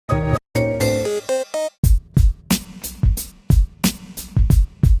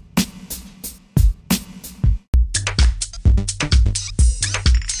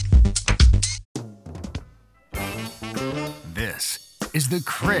The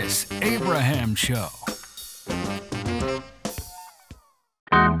Chris Abraham Show.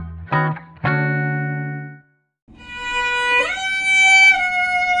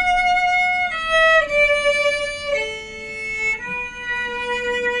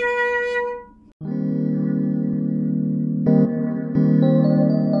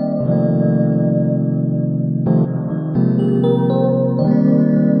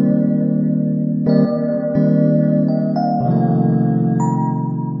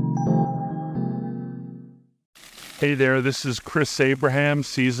 Hey there, this is Chris Abraham,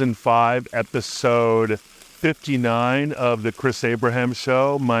 Season 5, Episode 59 of The Chris Abraham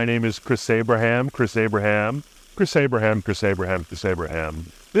Show. My name is Chris Abraham.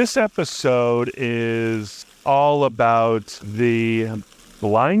 This episode is all about the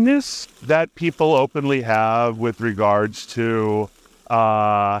blindness that people openly have with regards to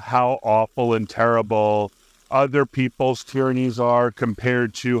how awful and terrible other people's tyrannies are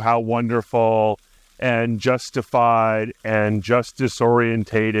compared to how wonderful and justified and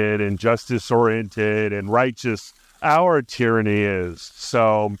justice-oriented and righteous our tyranny is.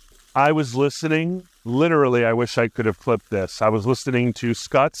 So I was listening, literally, I wish I could have clipped this. I was listening to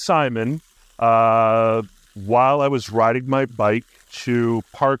Scott Simon while I was riding my bike to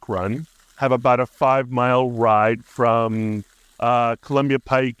Park Run. Have about a 5-mile ride from Columbia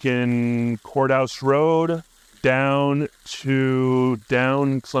Pike and Courthouse Road down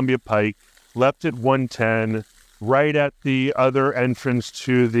Columbia Pike. Left at 110, right at the other entrance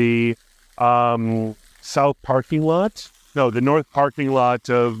to the south parking lot. No, the north parking lot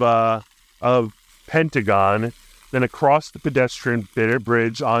of Pentagon. Then across the pedestrian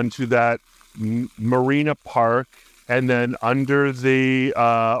bridge onto that Marina Park, and then under the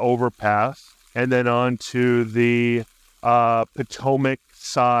overpass, and then onto the Potomac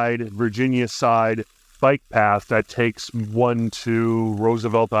side, Virginia side bike path that takes one to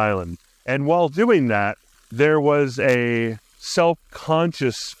Roosevelt Island. And while doing that, there was a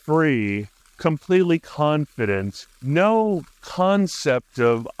self-conscious, free, completely confident, no concept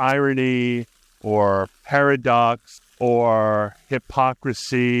of irony or paradox or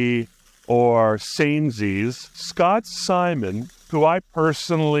hypocrisy or sanesies. Scott Simon, who I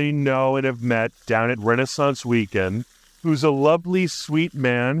personally know and have met down at Renaissance Weekend, who's a lovely, sweet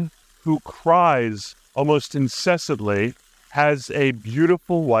man who cries almost incessantly, has a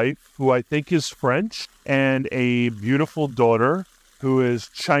beautiful wife who I think is French, and a beautiful daughter who is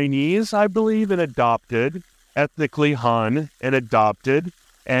Chinese, I believe, and adopted, ethnically Han and adopted,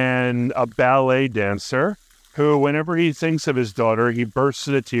 and a ballet dancer who, whenever he thinks of his daughter, he bursts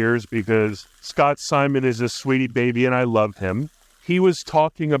into tears because Scott Simon is a sweetie baby and I love him. He was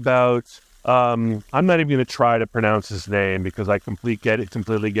talking about, I'm not even going to try to pronounce his name because I completely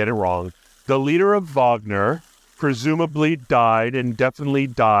get it wrong. The leader of Wagner presumably died and definitely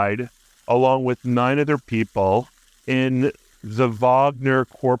died along with 9 other people in the Wagner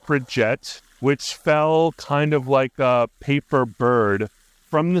corporate jet, which fell kind of like a paper bird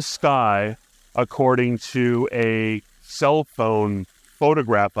from the sky, according to a cell phone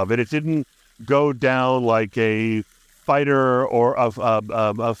photograph of it. It didn't go down like a fighter or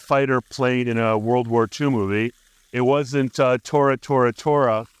a fighter plane in a World War II movie. It wasn't Tora, Tora,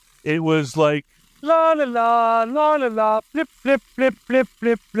 Tora. It was like la la la la la la flip flip flip flip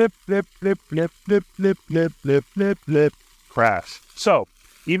flip flip flip flip flip flip flip flip flip flip flip crash. So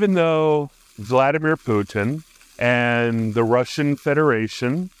even though Vladimir Putin and the Russian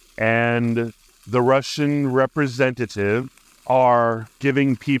Federation and the Russian representative are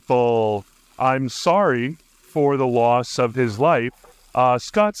giving people, I'm sorry for the loss of his life,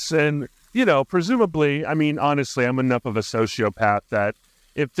 Scott's, and presumably, I mean, honestly, I'm enough of a sociopath that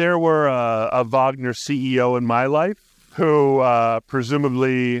if there were a Wagner CEO in my life who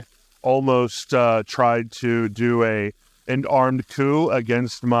presumably almost tried to do an armed coup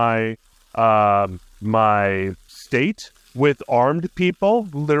against my state with armed people,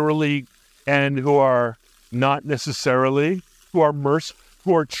 literally, and who are not necessarily, who are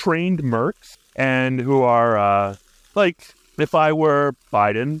trained mercs, and who are like if I were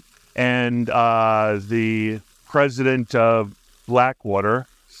Biden and the president of Blackwater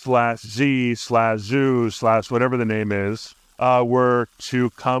 /Z/Zoo/whatever the name is, were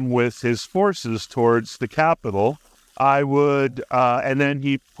to come with his forces towards the Capitol, I would, and then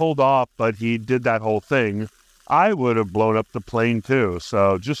he pulled off, but he did that whole thing, I would have blown up the plane too.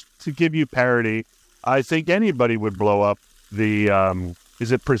 So just to give you parity, I think anybody would blow up the,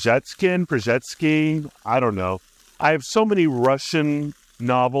 is it Przetsky? I don't know. I have so many Russian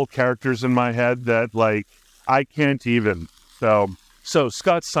novel characters in my head that, like, I can't even. So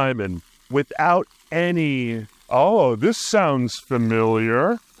Scott Simon, without any oh, this sounds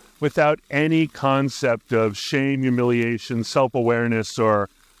familiar, without any concept of shame, humiliation, self-awareness, or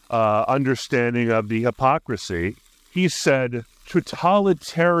understanding of the hypocrisy. He said,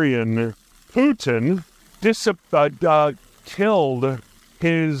 totalitarian Putin killed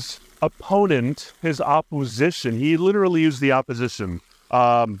his opponent, his opposition. He literally used the opposition.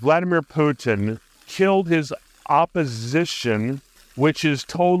 Vladimir Putin killed his opposition, which is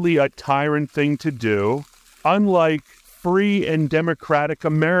totally a tyrant thing to do, unlike free and democratic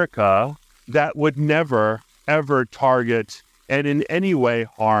America that would never, ever target and in any way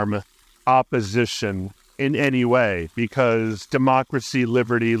harm opposition in any way, because democracy,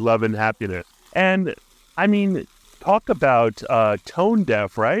 liberty, love, and happiness. And I mean, talk about tone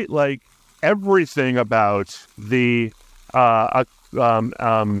deaf, right? Like everything about the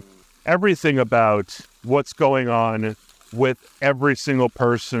everything about what's going on with every single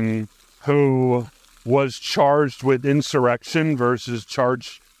person who was charged with insurrection versus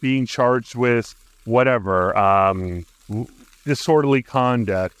being charged with whatever, disorderly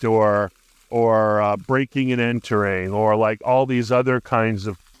conduct or breaking and entering, or like all these other kinds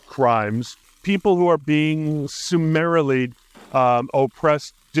of crimes. People who are being summarily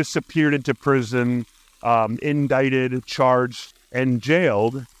oppressed, disappeared into prison, indicted, charged, and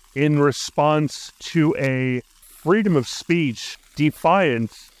jailed in response to a freedom of speech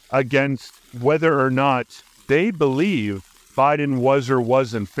defiance against whether or not they believe Biden was or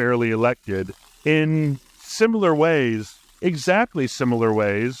wasn't fairly elected, in similar ways, exactly similar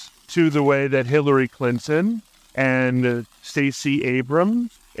ways, to the way that Hillary Clinton and Stacey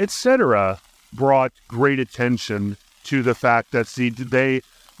Abrams, etc., brought great attention to the fact that they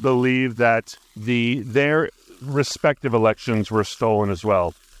believe that their respective elections were stolen as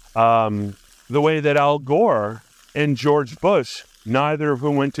well. The way that Al Gore and George Bush, neither of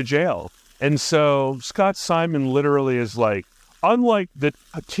whom went to jail. And so Scott Simon literally is like, unlike the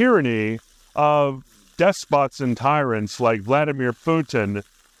tyranny of despots and tyrants like Vladimir Putin,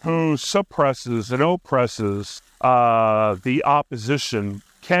 who suppresses and oppresses the opposition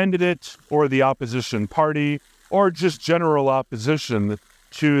candidate or the opposition party, or just general opposition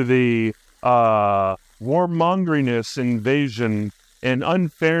to the warmongeriness, invasion, and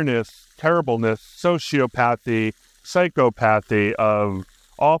unfairness, terribleness, sociopathy, psychopathy of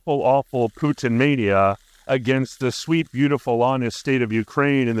awful Putin mania against the sweet, beautiful, honest state of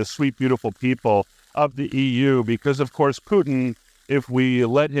Ukraine and the sweet, beautiful people of the EU. Because, of course, Putin, if we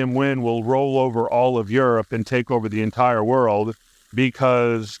let him win, will roll over all of Europe and take over the entire world.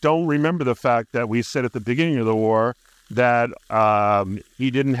 Because don't remember the fact that we said at the beginning of the war that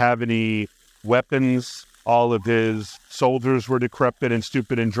he didn't have any weapons. All of his soldiers were decrepit and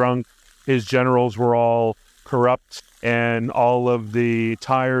stupid and drunk. His generals were all corrupt, and all of the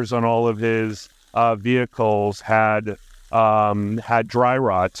tires on all of his vehicles had dry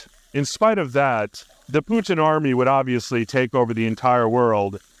rot. In spite of that, the Putin army would obviously take over the entire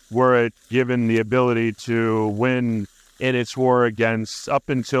world were it given the ability to win in its war against, up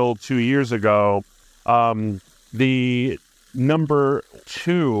until 2 years ago, the number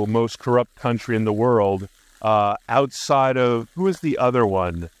 2 most corrupt country in the world, outside of, who is the other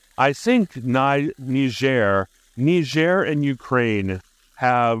one? I think Niger and Ukraine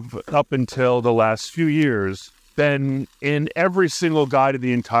have, up until the last few years, been in every single guide of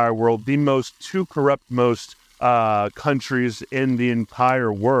the entire world, the 2 corrupt most countries in the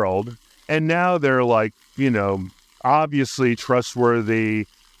entire world. And now they're like, obviously trustworthy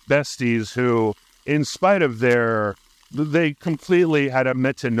besties who, in spite of they completely had a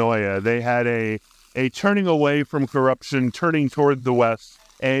metanoia. They had a turning away from corruption, turning toward the West,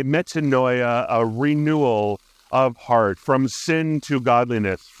 a metanoia, a renewal of heart, from sin to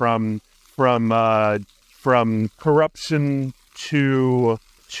godliness, from corruption to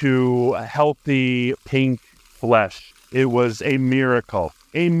healthy pink flesh. It was a miracle.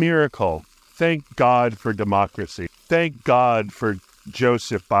 A miracle. Thank God for democracy. Thank God for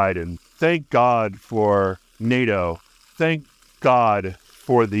Joseph Biden. Thank God for NATO. Thank God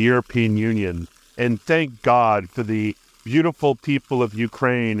for the European Union. And thank God for the beautiful people of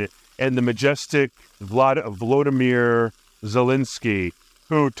Ukraine and the majestic Vladimir Zelensky,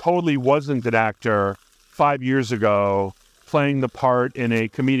 who totally wasn't an actor 5 years ago, playing the part in a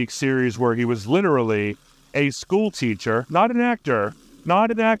comedic series where he was literally a school teacher, not an actor.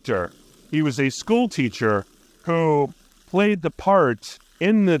 He was a school teacher who played the part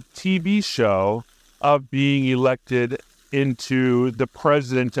in the TV show of being elected into the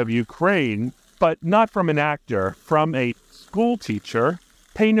president of Ukraine, but not from an actor, from a school teacher.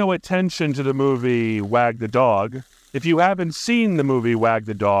 Pay no attention to the movie Wag the Dog. If you haven't seen the movie Wag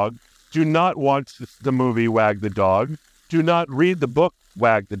the Dog, Do not watch the movie Wag the Dog. Do not read the book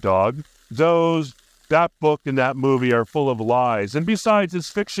Wag the Dog. That book and that movie are full of lies. And besides, it's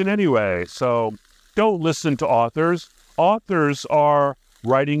fiction anyway. So don't listen to authors. Authors are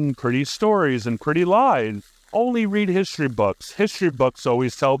writing pretty stories and pretty lies. Only read history books. History books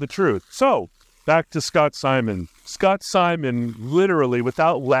always tell the truth. So back to Scott Simon. Scott Simon, literally,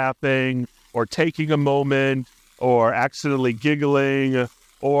 without laughing or taking a moment or accidentally giggling,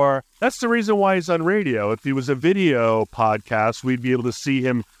 or that's the reason why he's on radio. If he was a video podcast, we'd be able to see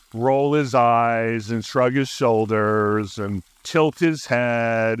him roll his eyes and shrug his shoulders and tilt his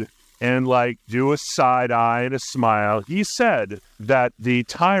head and do a side eye and a smile. He said that the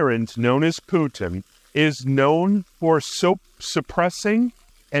tyrant known as Putin is known for suppressing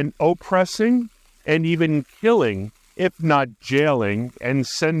and oppressing and even killing, if not jailing and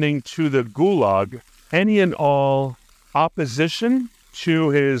sending to the gulag, any and all opposition to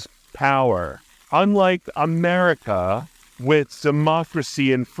his power. Unlike America, with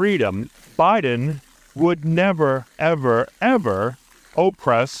democracy and freedom, Biden would never, ever, ever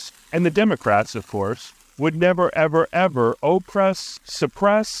oppress, and the Democrats, of course, would never, ever, ever oppress,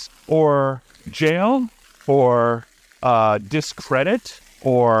 suppress, or jail, or discredit,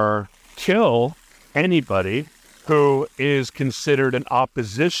 or kill anybody who is considered an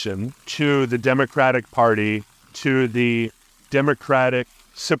opposition to the Democratic Party, to the Democratic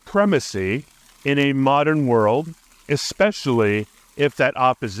Supremacy in a modern world, especially if that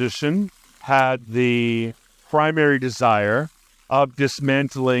opposition had the primary desire of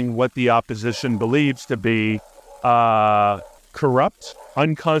dismantling what the opposition believes to be corrupt,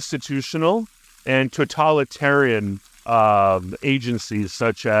 unconstitutional, and totalitarian agencies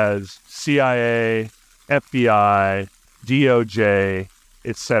such as CIA, FBI, DOJ,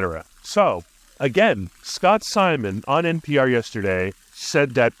 etc. So, again, Scott Simon on NPR yesterday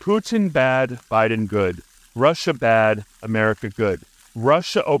said that Putin bad, Biden good. Russia bad, America good.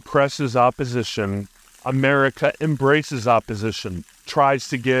 Russia oppresses opposition. America embraces opposition, tries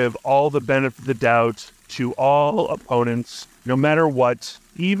to give all the benefit of the doubt to all opponents, no matter what,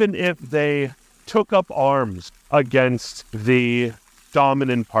 even if they took up arms against the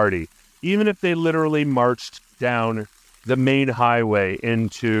dominant party, even if they literally marched down the main highway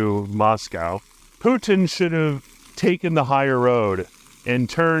into Moscow. Putin should have taken the higher road and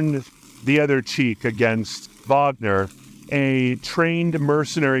turned the other cheek against Wagner, a trained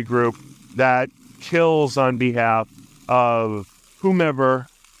mercenary group that kills on behalf of whomever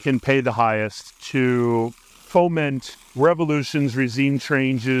can pay the highest to foment revolutions, regime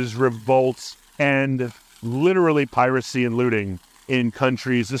changes, revolts, and literally piracy and looting in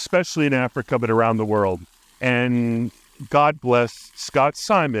countries, especially in Africa, but around the world. And God bless Scott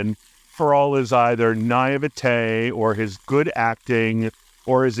Simon for all his either naivete or his good acting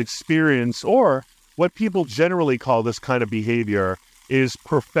or his experience, or what people generally call this kind of behavior is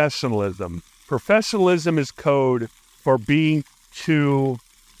professionalism. Professionalism is code for being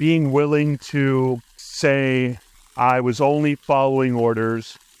willing to say, I was only following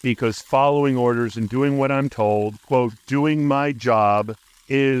orders, because following orders and doing what I'm told, quote, doing my job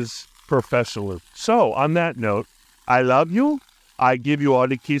is professionalism. So on that note, I love you. I give you all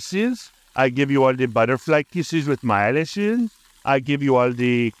the kisses. I give you all the butterfly kisses with my eyelashes. I give you all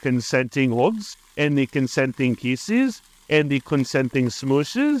the consenting hugs and the consenting kisses and the consenting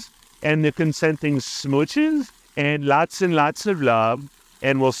smooshes and the consenting smooches and lots of love.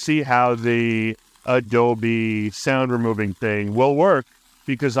 And we'll see how the Adobe sound removing thing will work,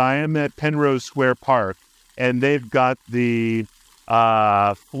 because I am at Penrose Square Park and they've got the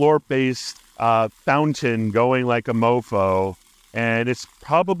floor-based fountain going like a mofo. And it's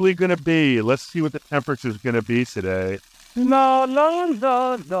probably going to be, let's see what the temperature is going to be today. La la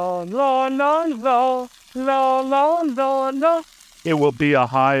la la la la la la la la la. It will be a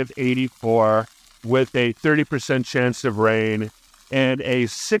high of 84 with a 30% chance of rain and a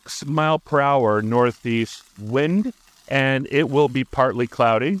 6 mile per hour northeast wind, and it will be partly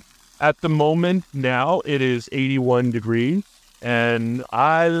cloudy. At the moment now, it is 81 degrees, and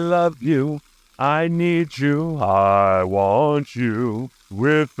I love you. I need you, I want you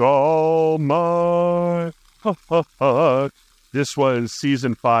with all my heart. This was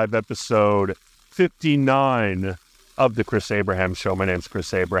Season 5, Episode 59 of The Chris Abraham Show. My name's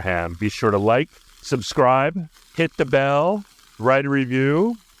Chris Abraham. Be sure to like, subscribe, hit the bell, write a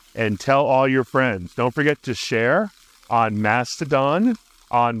review, and tell all your friends. Don't forget to share on Mastodon,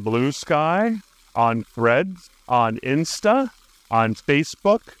 on Blue Sky, on Threads, on Insta, on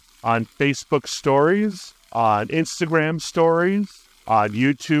Facebook Stories, on Instagram Stories, on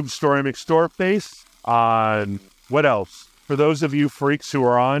YouTube Story McStoreface, on what else? For those of you freaks who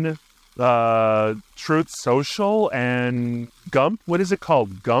are on Truth Social, and Gump. What is it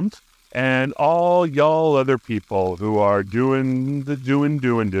called? Gump. And all y'all other people who are doing.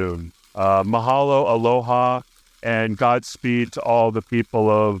 Mahalo, aloha, and Godspeed to all the people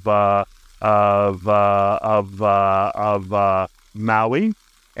of Maui,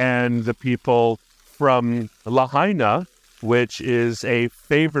 and the people from Lahaina, which is a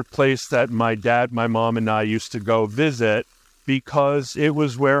favorite place that my dad, my mom, and I used to go visit because it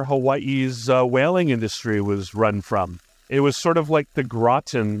was where Hawaii's whaling industry was run from. It was sort of like the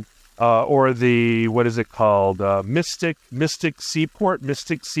Groton or the, what is it called? Mystic Seaport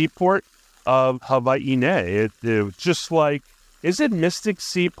of Hawaii. It was just like, is it Mystic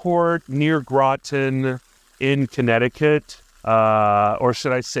Seaport near Groton in Connecticut? Or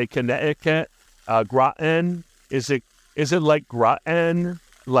should I say Connecticut? Groton? Is it like Groton?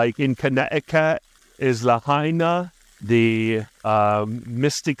 Like in Connecticut is Lahaina, the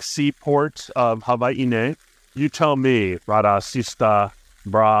Mystic Seaport of Hawaii. You tell me, Rada, Sista,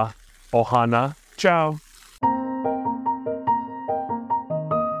 Bra, Ohana. Ciao.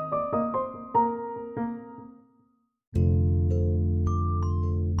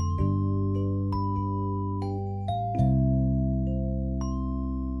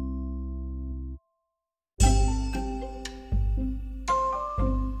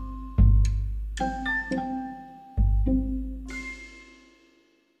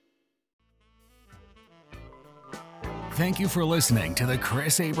 Thank you for listening to The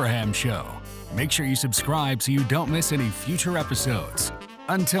Chris Abraham Show. Make sure you subscribe so you don't miss any future episodes.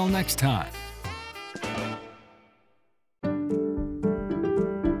 Until next time.